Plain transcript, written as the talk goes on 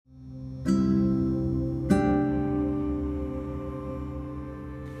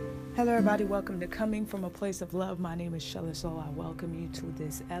Hello, everybody. Welcome to Coming from a Place of Love. My name is Shelly Soul. I welcome you to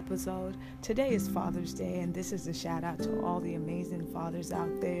this episode. Today is Father's Day, and this is a shout out to all the amazing fathers out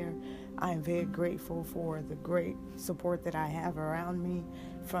there. I am very grateful for the great support that I have around me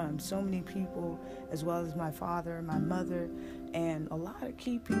from so many people, as well as my father, my mother, and a lot of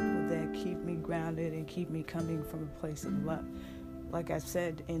key people that keep me grounded and keep me coming from a place of love. Like I've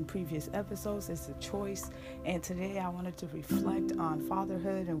said in previous episodes, it's a choice. And today I wanted to reflect on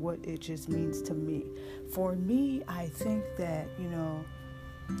fatherhood and what it just means to me. For me, I think that,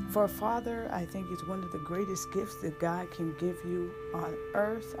 for a father, I think it's one of the greatest gifts that God can give you on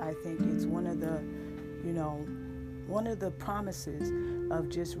earth. I think it's one of the promises of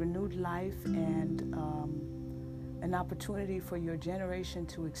just renewed life and an opportunity for your generation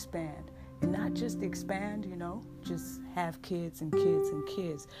to expand. And not just expand, just have kids and kids and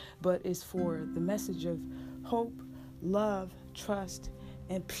kids, but it's for the message of hope, love, trust,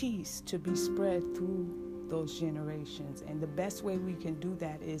 and peace to be spread through those generations. And the best way we can do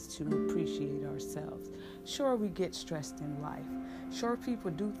that is to appreciate ourselves. Sure, we get stressed in life. Sure, people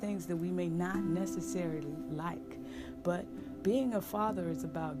do things that we may not necessarily like, but being a father is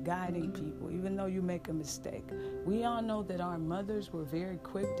about guiding people, even though you make a mistake. We all know that our mothers were very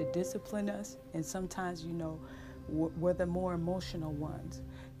quick to discipline us, and sometimes, we're the more emotional ones,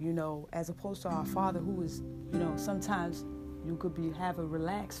 as opposed to our father who is, sometimes you could have a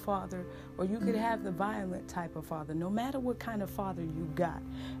relaxed father, or you could have the violent type of father. No matter what kind of father you got,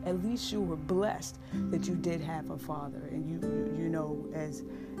 at least you were blessed that you did have a father. And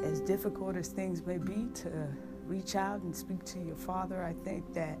as difficult as things may be to reach out and speak to your father, I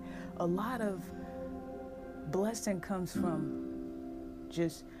think that a lot of blessing comes from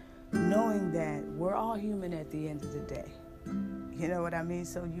just knowing that we're all human at the end of the day. You know what I mean?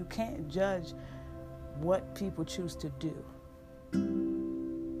 So you can't judge what people choose to do.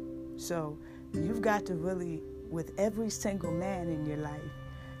 So you've got to really, with every single man in your life,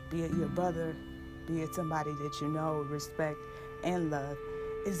 be it your brother, be it somebody that you know, respect, and love,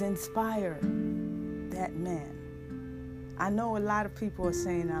 is inspire that man. I know a lot of people are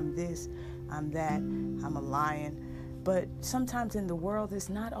saying I'm this, I'm that, I'm a lion. But sometimes in the world, it's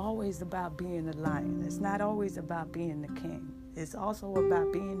not always about being a lion. It's not always about being the king. It's also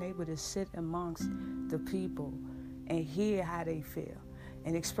about being able to sit amongst the people and hear how they feel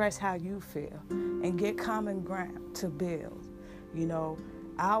and express how you feel and get common ground to build.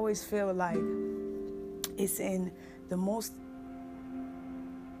 I always feel like it's in the most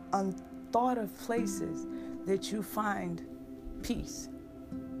unthought of places that you find peace.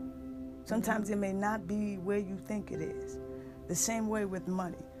 Sometimes it may not be where you think it is. The same way with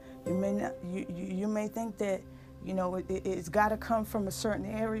money. You may think that it's got to come from a certain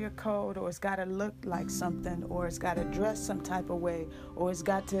area code, or it's got to look like something, or it's got to dress some type of way, or it's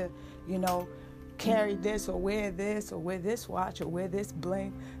got to carry this or wear this watch or wear this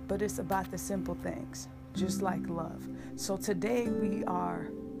bling. But it's about the simple things, just like love. So today we are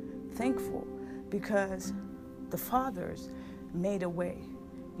thankful because the fathers made a way.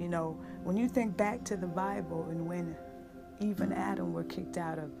 When you think back to the Bible and when Eve and Adam were kicked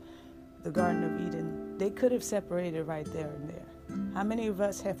out of the Garden of Eden, they could have separated right there and there. How many of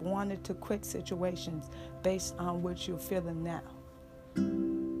us have wanted to quit situations based on what you're feeling now?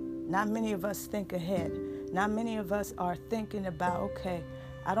 Not many of us think ahead. Not many of us are thinking about, okay,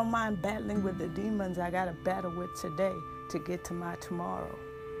 I don't mind battling with the demons I got to battle with today to get to my tomorrow.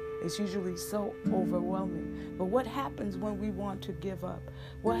 It's usually so overwhelming. But what happens when we want to give up?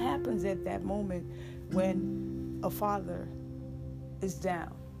 What happens at that moment when a father is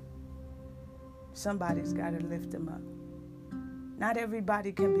down? Somebody's got to lift him up. Not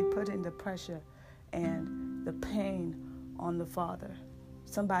everybody can be put in the pressure and the pain on the father.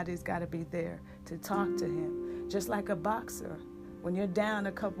 Somebody's got to be there to talk to him. Just like a boxer, when you're down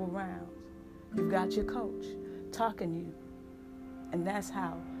a couple rounds, you've got your coach talking to you. And that's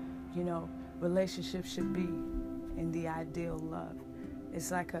how relationships should be in the ideal love.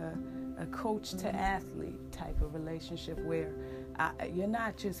 It's like a coach to athlete type of relationship where you're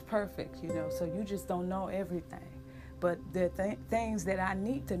not just perfect, so you just don't know everything. But there are things that I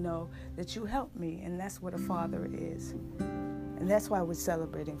need to know that you help me, and that's what a father is. And that's why we're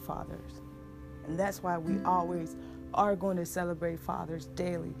celebrating fathers. And that's why we always are going to celebrate fathers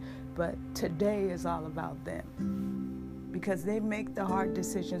daily. But today is all about them, because they make the hard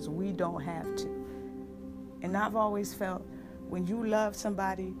decisions we don't have to. And I've always felt when you love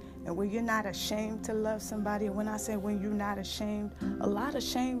somebody and when you're not ashamed to love somebody, and when I say when you're not ashamed, a lot of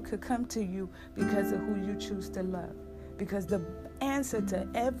shame could come to you because of who you choose to love. Because the answer to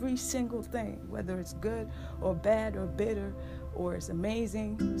every single thing, whether it's good or bad or bitter or it's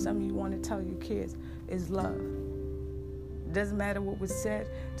amazing, something you want to tell your kids, is love. It doesn't matter what was said,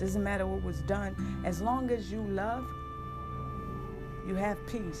 doesn't matter what was done. As long as you love, you have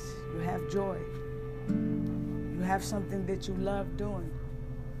peace, you have joy, you have something that you love doing.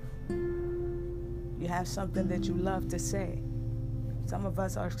 You have something that you love to say. Some of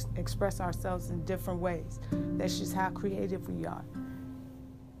us express ourselves in different ways. That's just how creative we are.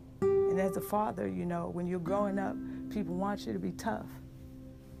 And as a father, when you're growing up, people want you to be tough.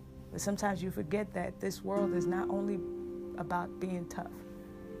 But sometimes you forget that this world is not only about being tough.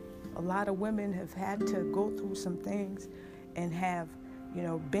 A lot of women have had to go through some things and have,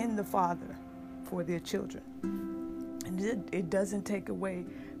 been the father for their children. And it doesn't take away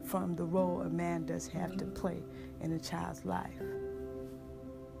from the role a man does have to play in a child's life.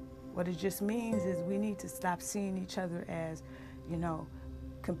 What it just means is we need to stop seeing each other as,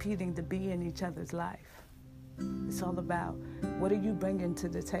 competing to be in each other's life. It's all about, what are you bringing to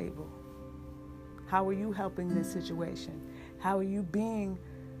the table? How are you helping this situation? How are you being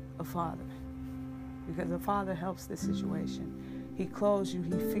a father? Because a father helps the situation. He clothes you,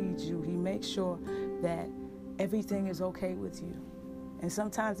 he feeds you, he makes sure that everything is okay with you. And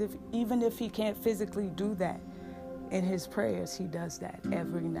sometimes even if he can't physically do that, in his prayers, he does that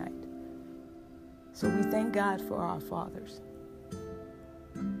every night. So we thank God for our fathers.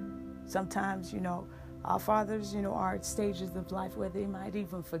 Sometimes, our fathers, are at stages of life where they might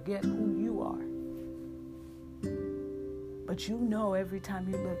even forget who you are. But every time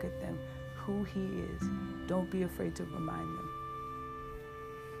you look at them, who he is. Don't be afraid to remind them.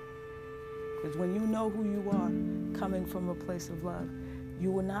 Because when you know who you are, coming from a place of love,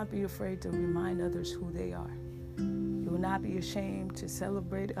 you will not be afraid to remind others who they are. You will not be ashamed to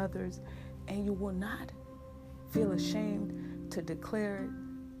celebrate others, and you will not feel ashamed to declare it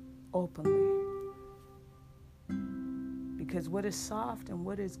openly. Because what is soft and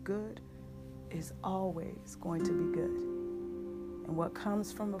what is good is always going to be good. And what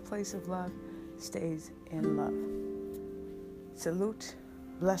comes from a place of love stays in love. Salute,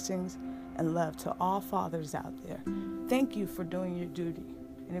 blessings, and love to all fathers out there. Thank you for doing your duty.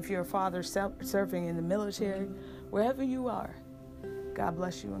 And if you're a father serving in the military, wherever you are, God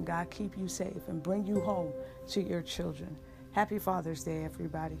bless you and God keep you safe and bring you home to your children. Happy Father's Day,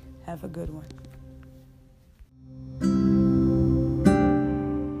 everybody. Have a good one.